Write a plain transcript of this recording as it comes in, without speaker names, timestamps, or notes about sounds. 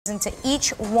into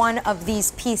each one of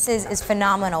these pieces is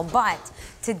phenomenal, but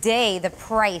today the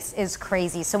price is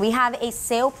crazy. So we have a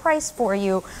sale price for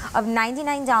you of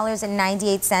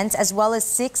 $99.98, as well as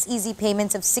 6 easy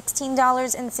payments of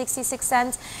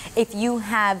 $16.66. If you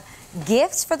have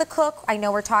gifts for the cook, I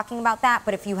know we're talking about that,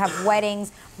 but if you have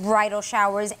weddings, bridal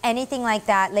showers, anything like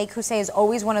that, Le Creuset is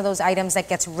always one of those items that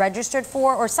gets registered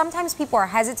for, or sometimes people are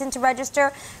hesitant to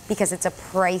register because it's a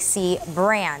pricey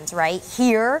brand, right?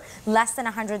 Here, less than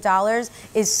 $100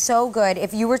 is so good.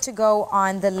 If you were to go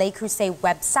on the Le Creuset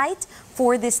website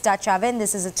for this Dutch oven,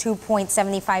 this is a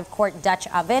 2.75 quart Dutch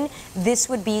oven, this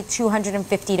would be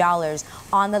 $250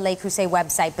 on the Le Creuset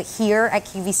website. But here at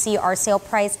QVC, our sale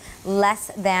price less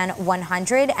than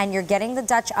 $100, and you're getting the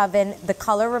Dutch oven. The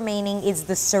color remaining is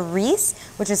the cerise,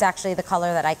 which is actually the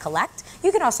color that I collect.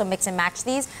 You can also mix and match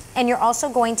these, and you're also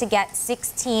going to get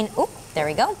 16, oh, there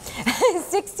we go,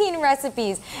 16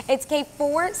 recipes. It's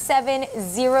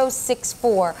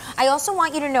K47064. I also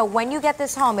want you to know when you get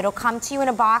this home, it'll come to you in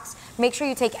a box. Make sure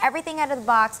you take everything out of the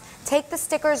box, take the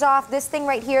stickers off. This thing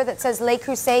right here that says Le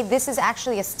Creuset, this is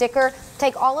actually a sticker.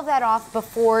 Take all of that off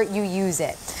before you use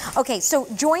it. Okay, so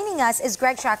joining us is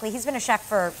Greg Shockley. He's been a chef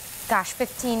for, gosh,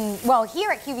 15, well, here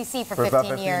at QVC for 15 about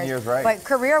 15 years, right. But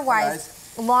career-wise,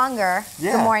 longer.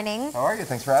 Yeah. Good morning. How are you?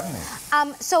 Thanks for having me.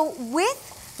 So with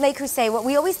Le Creuset, what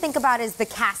we always think about is the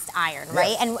cast iron,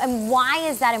 right? Yes. And why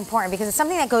is that important? Because it's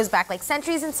something that goes back like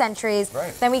centuries and centuries.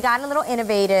 Right. Then we got a little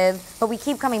innovative, but we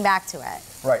keep coming back to it.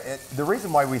 Right. The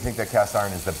reason why we think that cast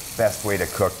iron is the best way to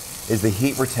cook is the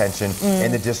heat retention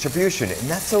and the distribution. And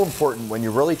that's so important when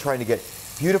you're really trying to get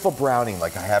beautiful browning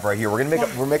like I have right here.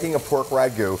 We're making a pork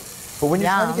ragu, but when you're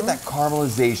trying to get that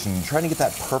caramelization, you're trying to get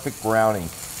that perfect browning,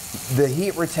 the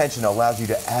heat retention allows you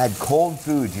to add cold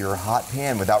food to your hot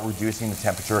pan without reducing the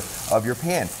temperature of your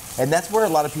pan. And that's where a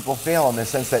lot of people fail, in the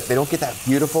sense that they don't get that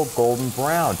beautiful golden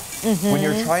brown. When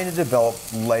you're trying to develop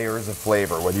layers of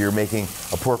flavor, whether you're making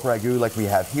a pork ragu like we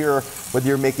have here, whether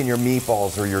you're making your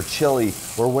meatballs or your chili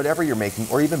or whatever you're making,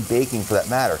 or even baking for that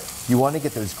matter, you want to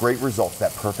get those great results,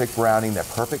 that perfect browning, that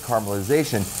perfect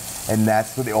caramelization, and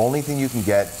that's the only thing you can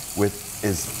get with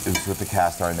is with the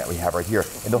cast iron that we have right here.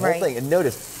 And the whole thing, and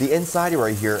notice the inside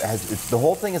right here the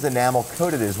whole thing is enamel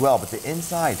coated as well, but the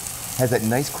inside has that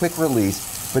nice quick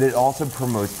release, but it also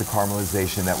promotes the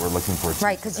caramelization that we're looking for.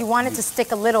 Right, because you want it to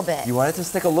stick a little bit. You want it to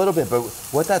stick a little bit, but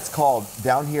what that's called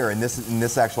down here in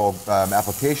this actual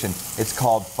application, it's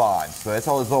called fond. So that's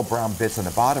all those little brown bits on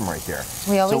the bottom right there.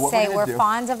 We always say we're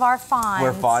fond of our fonds.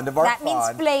 We're fond of our That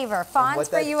means flavor. Fonds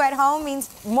for you at home means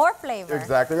more flavor.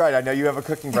 Exactly right. I know you have a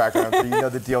cooking background, so you know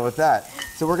the deal with that.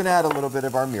 So we're going to add a little bit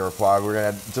of our mirepoix. We're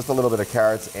going to add just a little bit of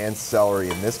carrots and celery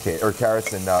in this case, or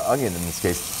carrots and onion in this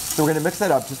case. So we're going to mix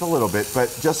that up just a little bit, but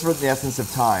just for the essence of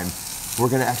time, we're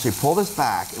going to actually pull this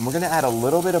back, and we're going to add a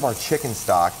little bit of our chicken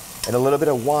stock and a little bit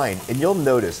of wine. And you'll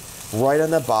notice right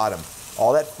on the bottom,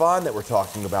 all that fond that we're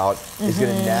talking about is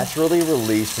going to naturally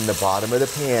release from the bottom of the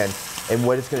pan. And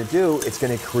what it's going to do, it's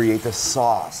going to create the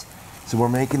sauce. So we're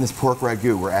making this pork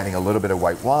ragu. We're adding a little bit of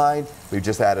white wine. We've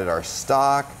just added our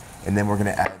stock, and then we're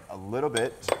going to add a little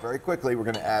bit, very quickly, we're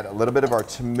going to add a little bit of our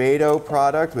tomato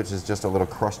product, which is just a little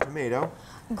crushed tomato.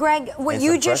 Greg, what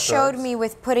you just showed me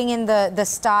with putting in the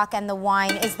stock and the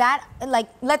wine, is that, like,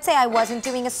 let's say I wasn't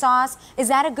doing a sauce, is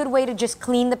that a good way to just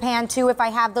clean the pan too if I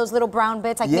have those little brown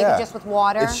bits, like maybe just with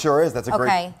water? It sure is. That's a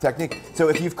great technique. So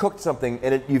if you've cooked something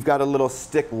and you've got a little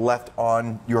stick left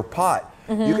on your pot,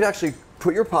 you can actually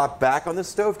put your pot back on the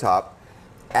stovetop,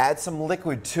 add some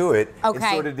liquid to it, and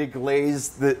sort of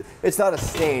deglaze the, it's not a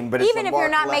stain, but even if you're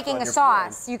not making a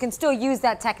sauce, you can still use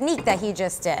that technique that he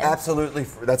just did. Absolutely.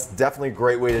 That's definitely a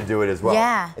great way to do it as well.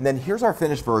 Yeah. And then here's our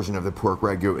finished version of the pork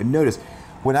ragu. And notice,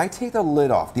 when I take the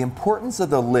lid off, the importance of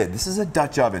the lid, this is a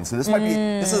Dutch oven, so this might be,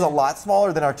 this is a lot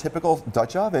smaller than our typical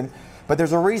Dutch oven, but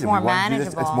there's a reason. It's more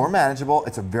manageable. It's more manageable.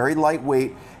 It's a very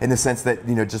lightweight in the sense that,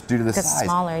 you know, just due to the size. It's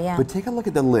smaller, yeah. But take a look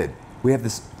at the lid. We have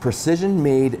this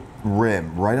precision-made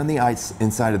rim right on the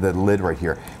inside of the lid right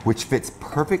here, which fits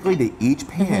perfectly to each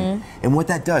pan. And what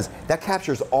that does, that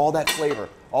captures all that flavor,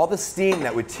 all the steam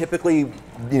that would typically,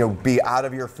 you know, be out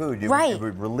of your food. It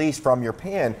would release from your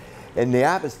pan, and the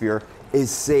atmosphere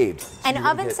is saved. And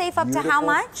oven safe up to how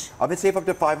much? Oven safe up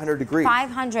to 500 degrees.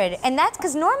 500. And that's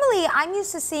because normally I'm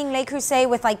used to seeing Le Creuset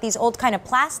with like these old kind of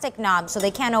plastic knobs, so they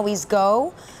can't always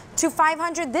go to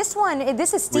 500. This one,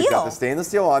 this is steel. We've got the stainless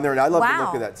steel on there, and I love the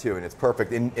look of that too, and it's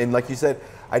perfect. And like you said,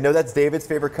 I know that's David's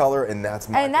favorite color, and that's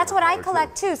my And that's what I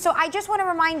collect too. So I just want to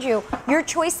remind you, your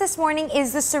choice this morning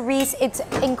is the cerise. It's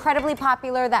incredibly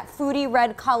popular, that foodie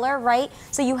red color, right?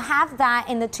 So you have that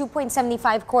in the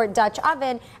 2.75 quart Dutch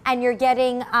oven, and you're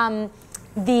getting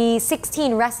the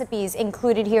 16 recipes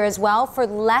included here as well for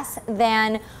less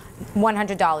than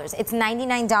 $100. It's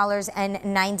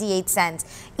 $99.98.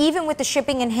 Even with the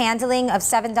shipping and handling of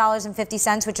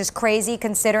 $7.50, which is crazy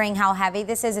considering how heavy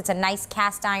this is. It's a nice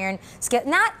cast iron skillet,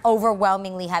 not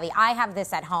overwhelmingly heavy. I have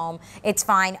this at home. It's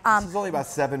fine. This is only about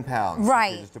 7 pounds.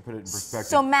 Right. Just to put it in perspective.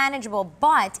 So manageable,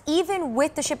 but even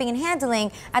with the shipping and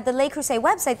handling, at the Le Creuset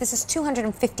website, this is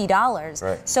 $250.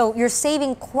 Right. So you're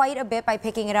saving quite a bit by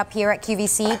picking it up here at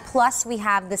QVC. Plus, we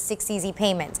have the 6 easy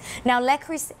payments. Now, Le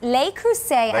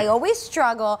Creuset, I always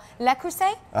struggle. Le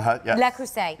Creuset? Yes. Le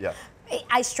Creuset. Yeah.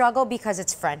 I struggle because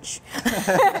it's French.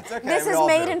 It's okay. This is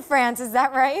made in France, is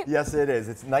that right? Yes, it is.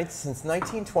 It's since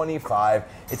 1925.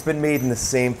 It's been made in the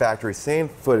same factory, same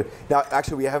footage. Now,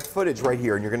 actually, we have footage right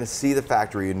here, and you're going to see the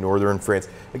factory in northern France.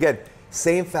 Again,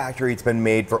 same factory. It's been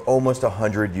made for almost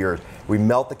 100 years. We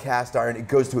melt the cast iron. It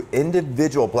goes to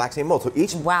individual black sand mold. So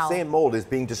each sand mold is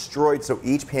being destroyed, so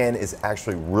each pan is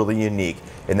actually really unique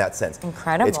in that sense.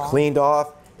 Incredible. It's cleaned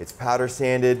off. It's powder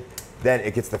sanded. Then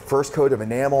it gets the first coat of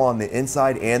enamel on the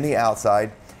inside and the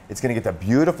outside. It's going to get that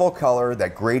beautiful color,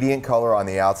 that gradient color on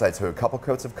the outside. So a couple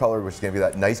coats of color, which is going to be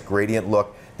that nice gradient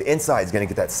look. The inside is going to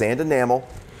get that sand enamel.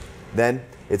 Then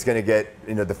it's going to get,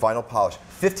 the final polish.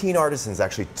 15 artisans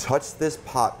actually touch this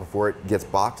pot before it gets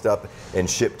boxed up and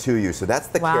shipped to you. So that's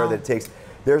the care that it takes.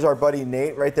 There's our buddy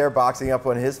Nate right there boxing up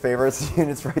one of his favorite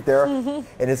units right there, and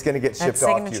it's going to get shipped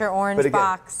off to you. Signature orange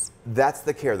box. That's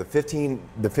the care. The 15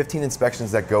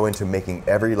 inspections that go into making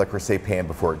every Le Creuset pan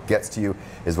before it gets to you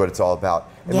is what it's all about.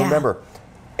 And remember,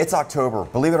 it's October.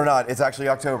 Believe it or not, it's actually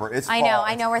October. It's fall.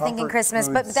 I know. We're thinking Christmas,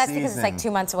 but that's because it's like 2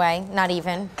 months away. Not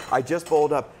even. I just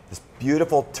bowled up this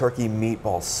beautiful turkey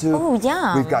meatball soup. Oh,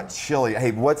 yeah. We've got chili.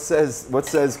 Hey, what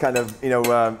says kind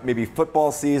of maybe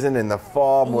football season in the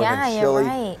fall more than chili? You're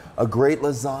right. A great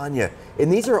lasagna,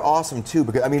 and these are awesome too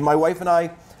because my wife and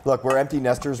I, look, we're empty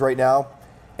nesters right now.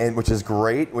 And which is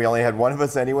great. We only had one of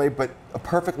us anyway, but a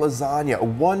perfect lasagna,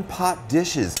 one pot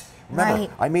dishes.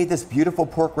 Remember, I made this beautiful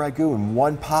pork ragu in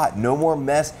one pot, no more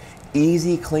mess,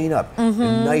 easy cleanup, and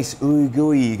nice ooey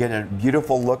gooey. You get a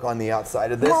beautiful look on the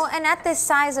outside of this. Well, and at this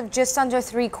size of just under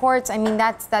 3 quarts, I mean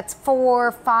that's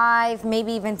 4, 5,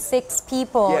 maybe even 6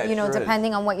 people.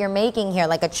 Depending on what you're making here,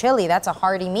 like a chili, that's a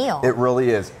hearty meal. It really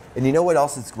is. And you know what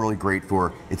else it's really great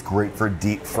for? It's great for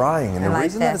deep frying. And the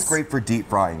reason that it's great for deep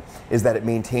frying is that it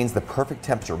maintains the perfect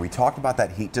temperature. We talked about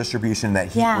that heat distribution, that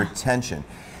heat retention.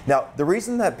 Now, the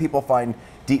reason that people find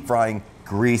deep frying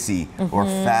greasy or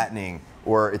fattening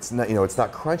or it's not, it's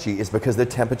not crunchy is because the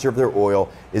temperature of their oil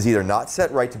is either not set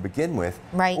right to begin with,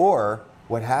 or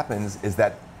what happens is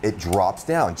that it drops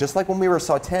down. Just like when we were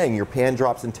sauteing, your pan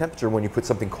drops in temperature when you put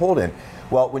something cold in.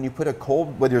 Well, when you put a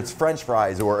cold, whether it's French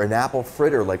fries or an apple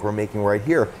fritter like we're making right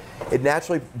here, it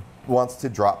naturally wants to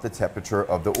drop the temperature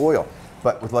of the oil.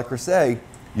 But with Le Creuset,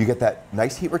 you get that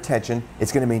nice heat retention.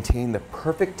 It's going to maintain the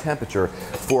perfect temperature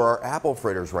for our apple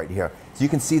fritters right here. So you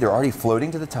can see they're already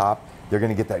floating to the top. They're going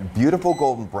to get that beautiful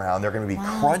golden brown. They're going to be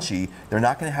crunchy. They're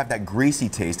not going to have that greasy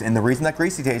taste. And the reason that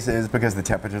greasy taste is because the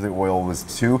temperature of the oil was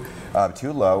too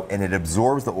low, and it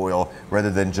absorbs the oil rather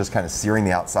than just kind of searing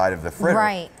the outside of the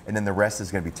fritter. And then the rest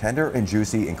is going to be tender and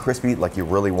juicy and crispy like you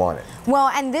really want it. Well,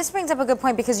 and this brings up a good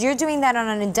point because you're doing that on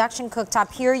an induction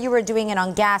cooktop. Here you were doing it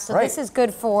on gas. So this is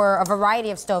good for a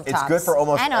variety of stovetops. It's good for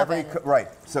almost every, oven.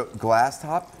 So glass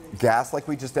top, gas like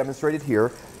we just demonstrated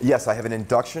here. Yes, I have an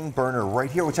induction burner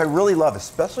right here, which I really love,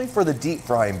 especially for the deep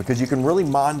frying because you can really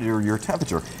monitor your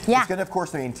temperature. It's going to, of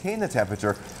course, maintain the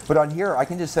temperature, but on here I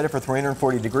can just set it for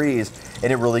 340 degrees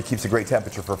and it really keeps a great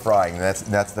temperature for frying.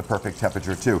 That's the perfect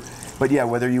temperature too. But yeah,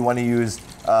 whether you want to use,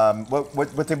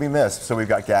 what did we miss? So we've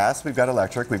got gas, we've got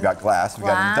electric, we've got glass, we've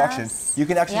got induction. You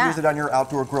can actually use it on your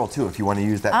outdoor grill too if you want to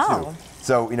use that too.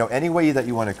 So, any way that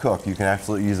you want to cook, you can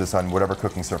absolutely use this on whatever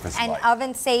cooking surface you like. And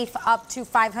oven safe up to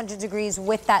 500 degrees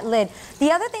with that lid.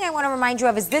 The other thing I want to remind you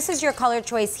of is this is your color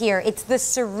choice here. It's the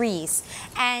cerise.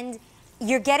 And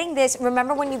you're getting this,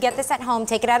 remember when you get this at home,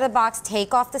 take it out of the box,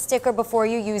 take off the sticker before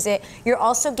you use it. You're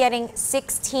also getting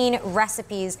 16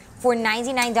 recipes for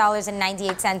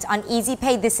 $99.98. On Easy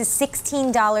Pay, this is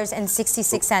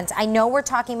 $16.66. I know we're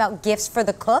talking about gifts for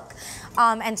the cook,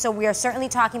 and so we are certainly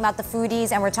talking about the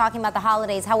foodies and we're talking about the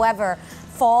holidays. However,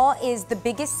 fall is the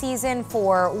biggest season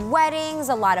for weddings,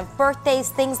 a lot of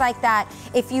birthdays, things like that.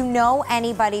 If you know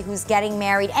anybody who's getting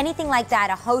married, anything like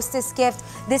that, a hostess gift,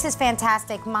 this is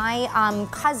fantastic. My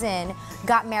cousin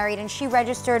got married and she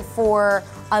registered for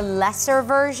a lesser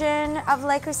version of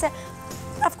Le Creuset.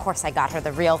 Of course I got her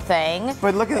the real thing.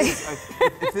 But look at this.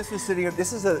 If this was sitting,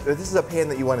 this is a pan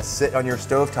that you want to sit on your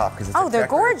stovetop because it's they're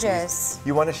gorgeous.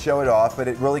 You want to show it off, but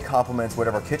it really complements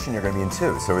whatever kitchen you're going to be in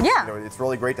too. So it's, it's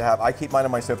really great to have. I keep mine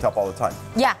on my stovetop all the time.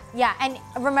 Yeah, yeah, and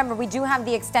remember, we do have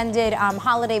the extended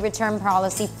holiday return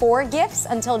policy for gifts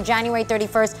until January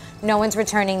 31st. No one's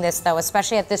returning this though,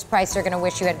 especially at this price. You're going to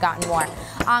wish you had gotten more.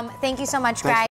 Thank you so much, guys.